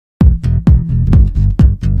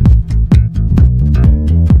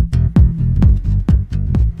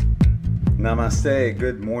Namaste,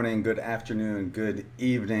 good morning, good afternoon, good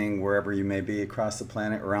evening, wherever you may be across the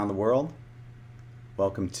planet, around the world.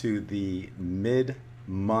 Welcome to the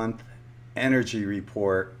mid-month energy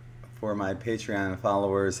report for my Patreon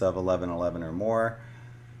followers of 1111 or more.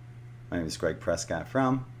 My name is Gregg Prescott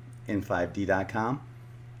from In5D.com.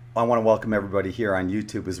 I want to welcome everybody here on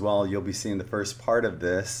YouTube as well. You'll be seeing the first part of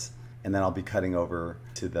this, and then I'll be cutting over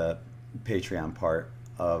to the Patreon part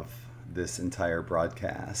of this entire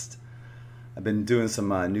broadcast. I've been doing some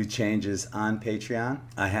new changes on Patreon.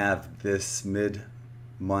 I have this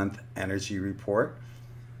mid-month energy report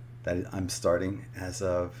that I'm starting as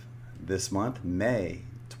of this month, May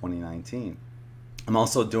 2019. I'm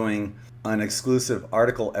also doing an exclusive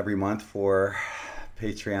article every month for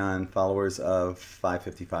Patreon followers of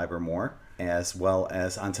 555 or more, as well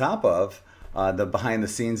as on top of the behind the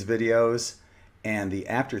scenes videos and the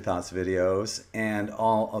afterthoughts videos and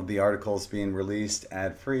all of the articles being released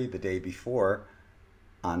ad-free the day before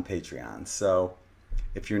on Patreon. So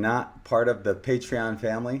if you're not part of the Patreon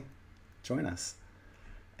family, join us.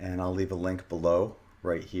 And I'll leave a link below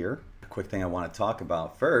right here. A quick thing I want to talk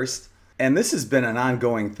about first, and this has been an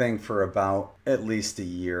ongoing thing for about at least a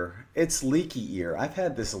year. It's leaky ear. I've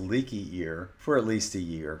had this leaky ear for at least a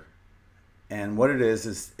year. And what it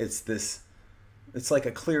is it's like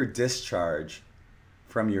a clear discharge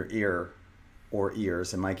from your ear or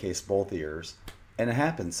ears, in my case both ears, and it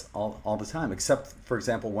happens all the time, except for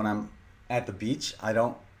example when I'm at the beach.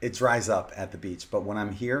 It dries up at the beach, but when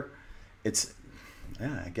I'm here,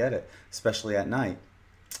 I get it, especially at night.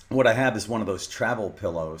 What I have is one of those travel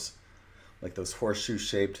pillows, like those horseshoe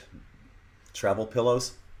shaped travel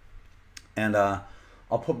pillows, and I'll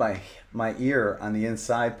put my ear on the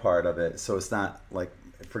inside part of it, so it's not like,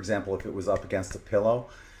 for example, if it was up against a pillow,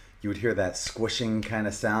 you would hear that squishing kind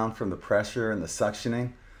of sound from the pressure and the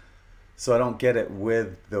suctioning. So I don't get it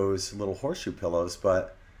with those little horseshoe pillows,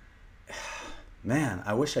 but man,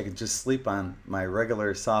 I wish I could just sleep on my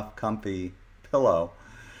regular soft, comfy pillow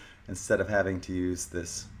instead of having to use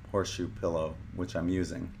this horseshoe pillow, which I'm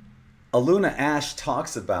using. Aluna Ash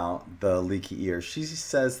talks about the leaky ear. She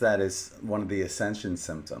says that is one of the ascension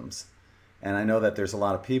symptoms. And I know that there's a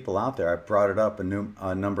lot of people out there, I've brought it up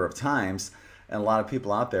a number of times, and a lot of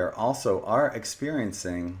people out there also are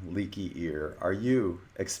experiencing leaky ear. Are you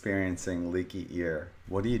experiencing leaky ear?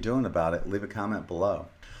 What are you doing about it? Leave a comment below.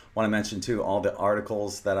 I want to mention too, all the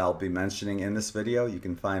articles that I'll be mentioning in this video you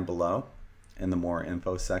can find below in the more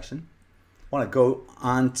info section. I want to go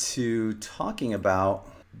on to talking about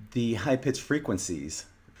the high-pitched frequencies.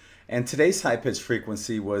 And today's high-pitched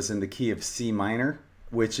frequency was in the key of C minor,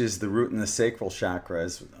 which is the root and the sacral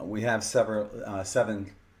chakras. We have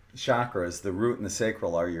seven chakras. The root and the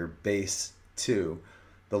sacral are your base two.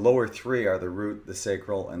 The lower three are the root, the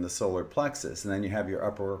sacral, and the solar plexus. And then you have your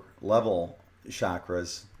upper level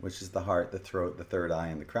chakras, which is the heart, the throat, the third eye,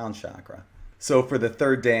 and the crown chakra. So for the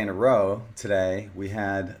third day in a row today, we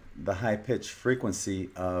had the high-pitched frequency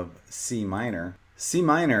of C minor. C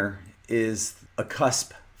minor is a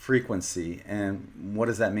cusp frequency. And what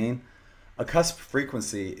does that mean? A cusp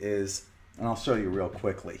frequency is, and I'll show you real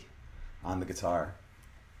quickly on the guitar.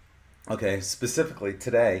 Okay, specifically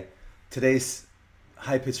today's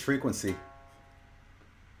high-pitched frequency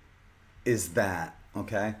is that,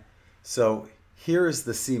 okay? So here is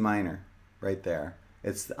the C minor right there.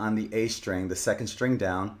 It's on the A string, the second string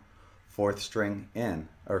down, fourth string in,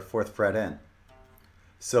 or fourth fret in.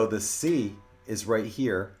 So the C is right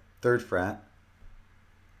here, third fret,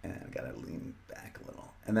 and I gotta lean back a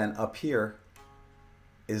little. And then up here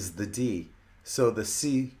is the D. So the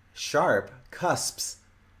C sharp cusps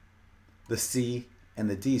the C and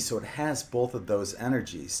the D, so it has both of those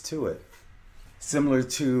energies to it. Similar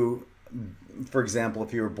to, for example,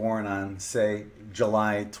 if you were born on, say,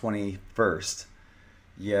 July 21st,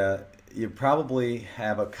 you probably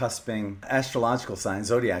have a cusping astrological sign,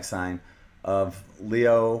 zodiac sign, of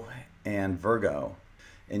Leo and Virgo.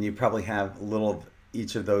 And you probably have a little of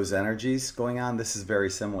each of those energies going on. This is very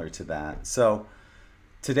similar to that. So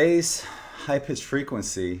today's high-pitched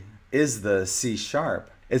frequency is the C sharp.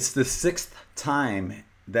 It's the 6th time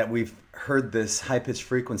that we've heard this high-pitched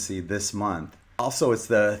frequency this month. Also, it's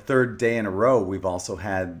the 3rd day in a row we've also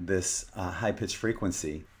had this high-pitched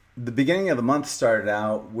frequency. The beginning of the month started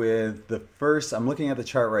out with the first, I'm looking at the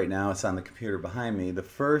chart right now, it's on the computer behind me. In the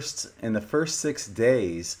first 6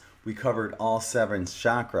 days, we covered all 7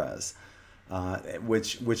 chakras,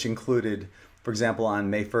 which included, for example, on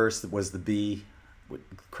May 1st was the B,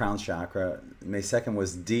 crown chakra. May 2nd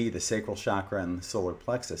was D, the sacral chakra, and the solar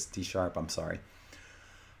plexus, D sharp, I'm sorry.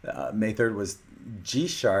 May 3rd was G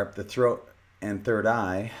sharp, the throat and third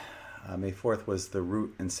eye. May 4th was the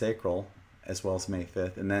root and sacral, as well as May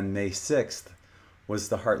 5th. And then May 6th was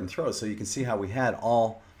the heart and throat. So you can see how we had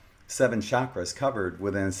all 7 chakras covered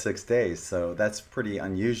within 6 days. So that's pretty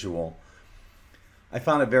unusual. I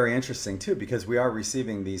found it very interesting too, because we are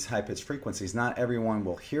receiving these high-pitched frequencies. Not everyone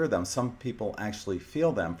will hear them. Some people actually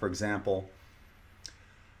feel them. For example,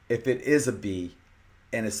 if it is a B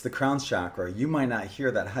and it's the crown chakra, you might not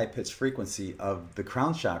hear that high-pitched frequency of the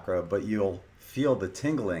crown chakra, but you'll feel the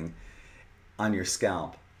tingling on your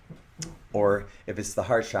scalp. Or if it's the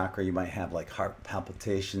heart chakra, you might have like heart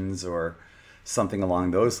palpitations or something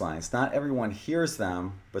along those lines. Not everyone hears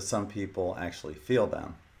them, but some people actually feel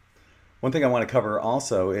them. One thing I want to cover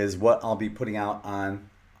also is what I'll be putting out on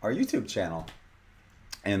our YouTube channel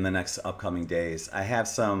in the next upcoming days. I have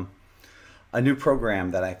a new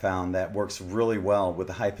program that I found that works really well with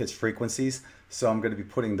the high-pitched frequencies. So I'm going to be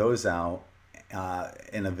putting those out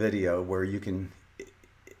in a video where you can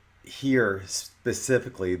hear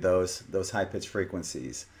specifically those high-pitched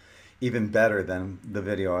frequencies, even better than the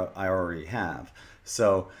video I already have.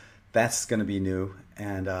 So that's going to be new,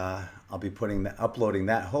 and I'll be uploading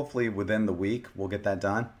that hopefully within the week. We'll get that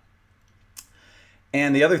done.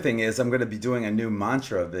 And the other thing is I'm going to be doing a new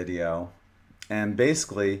mantra video, and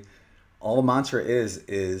basically all the mantra is,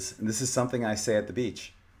 and this is something I say at the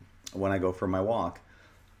beach when I go for my walk: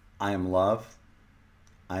 I am love,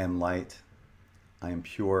 I am light, I am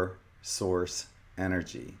pure source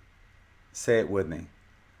energy. Say it with me.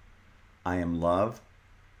 I am love,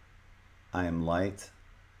 I am light,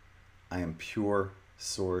 I am pure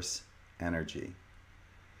source energy.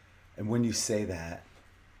 And when you say that,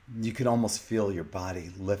 you can almost feel your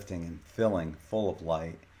body lifting and filling full of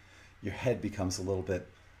light. Your head becomes a little bit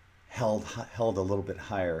held a little bit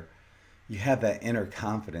higher. You have that inner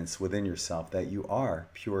confidence within yourself that you are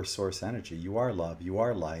pure source energy. You are love, you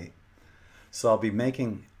are light. So I'll be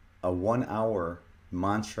making a 1-hour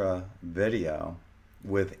mantra video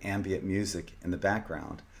with ambient music in the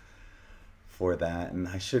background for that, and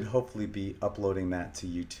I should hopefully be uploading that to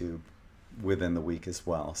YouTube within the week as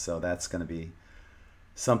well. So that's going to be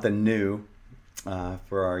something new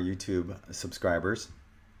for our YouTube subscribers.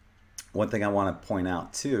 One thing I want to point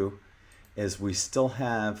out too is we still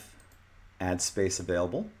have ad space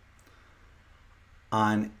available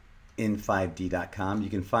on In5D.com. You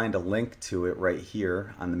can find a link to it right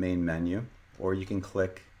here on the main menu, or you can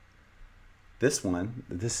click this one.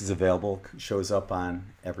 This is available, shows up on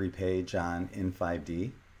every page on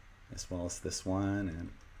In5D, as well as this one, and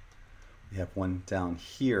we have one down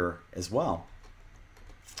here as well.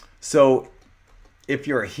 So if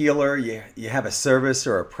you're a healer, you have a service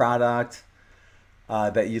or a product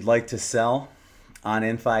that you'd like to sell on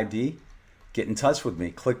In5D, get in touch with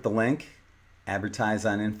me. Click the link, advertise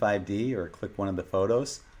on In5D, or click one of the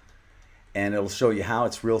photos, and it'll show you how.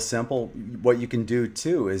 It's real simple. What you can do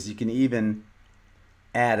too is you can even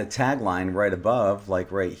add a tagline right above, like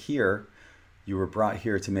right here: you were brought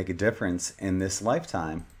here to make a difference in this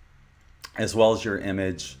lifetime, as well as your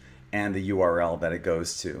image and the URL that it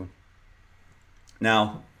goes to.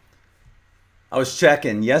 Now, I was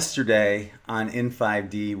checking yesterday on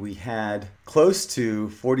In5D, we had close to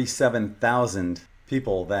 47,000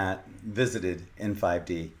 people that visited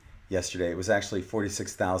In5D yesterday. It was actually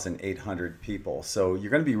 46,800 people. So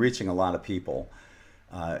you're going to be reaching a lot of people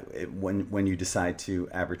when you decide to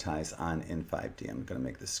advertise on In5D. I'm going to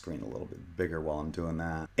make this screen a little bit bigger while I'm doing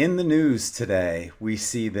that. In the news today, we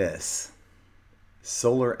see this: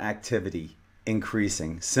 solar activity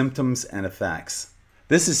increasing, symptoms and effects.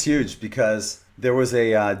 This is huge because there was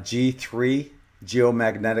a G3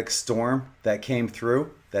 geomagnetic storm that came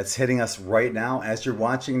through that's hitting us right now. As you're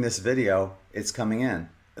watching this video, it's coming in.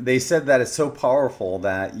 They said that it's so powerful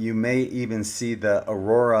that you may even see the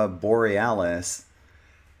aurora borealis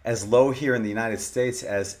as low here in the United States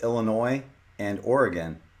as Illinois and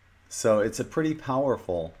Oregon. So it's a pretty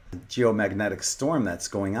powerful geomagnetic storm that's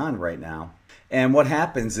going on right now. And what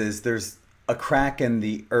happens is there's a crack in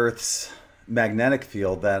the Earth's magnetic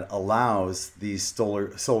field that allows these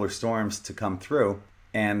solar storms to come through,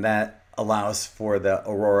 and that allows for the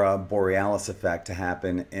aurora borealis effect to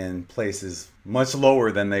happen in places much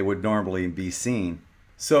lower than they would normally be seen.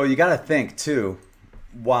 So you got to think too,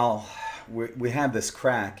 while we have this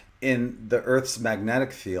crack in the Earth's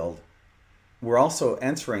magnetic field, we're also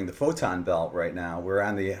entering the photon belt right now. We're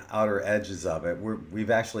on the outer edges of it.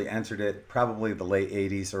 We've actually entered it probably the late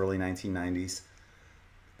 80s, early 1990s.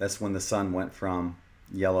 That's when the sun went from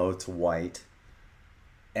yellow to white.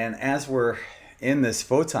 And as we're in this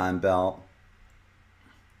photon belt,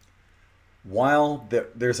 while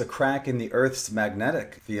there's a crack in the Earth's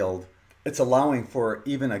magnetic field, it's allowing for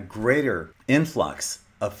even a greater influx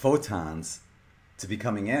of photons to be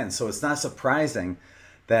coming in. So it's not surprising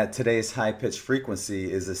that today's high-pitched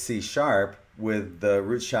frequency is a C sharp with the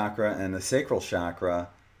root chakra and the sacral chakra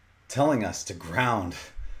telling us to ground.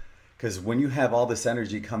 Because when you have all this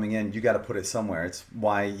energy coming in, you got to put it somewhere. It's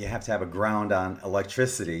why you have to have a ground on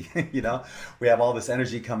electricity. You know, we have all this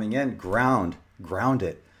energy coming in, ground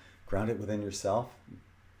it within yourself,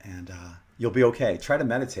 and you'll be okay. Try to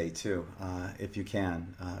meditate too, if you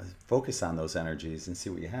can. Focus on those energies and see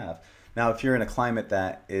what you have. Now, if you're in a climate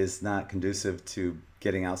that is not conducive to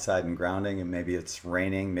getting outside and grounding, and maybe it's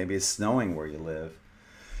raining, maybe it's snowing where you live,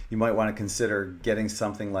 you might want to consider getting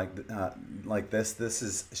something like this. This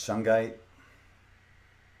is shungite,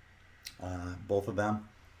 both of them,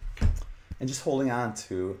 and just holding on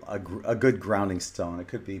to a good grounding stone. It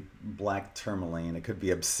could be black tourmaline, it could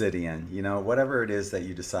be obsidian, you know, whatever it is that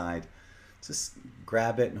you decide, just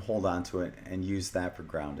grab it and hold on to it and use that for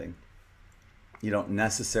grounding. You don't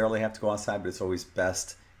necessarily have to go outside, but it's always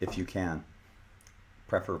best if you can,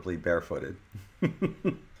 preferably barefooted.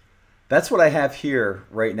 That's what I have here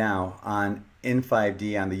right now on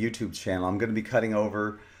In5D on the YouTube channel. I'm going to be cutting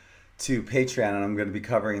over to Patreon, and I'm going to be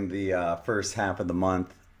covering the first half of the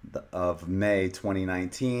month of May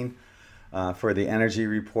 2019 for the energy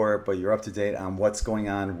report, but you're up to date on what's going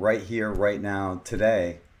on right here, right now,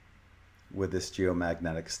 today with this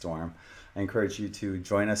geomagnetic storm. I encourage you to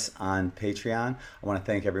join us on Patreon. I want to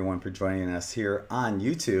thank everyone for joining us here on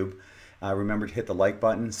YouTube. Remember to hit the like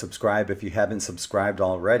button, subscribe if you haven't subscribed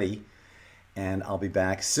already, and I'll be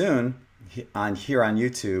back soon here on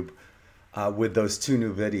YouTube with those 2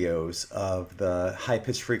 new videos of the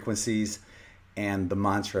high-pitched frequencies and the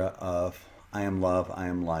mantra of I am love, I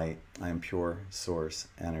am light, I am pure source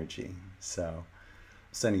energy. So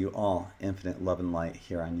sending you all infinite love and light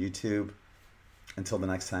here on YouTube. Until the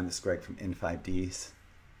next time, this is Greg from In5D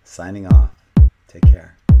signing off. Take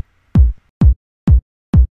care.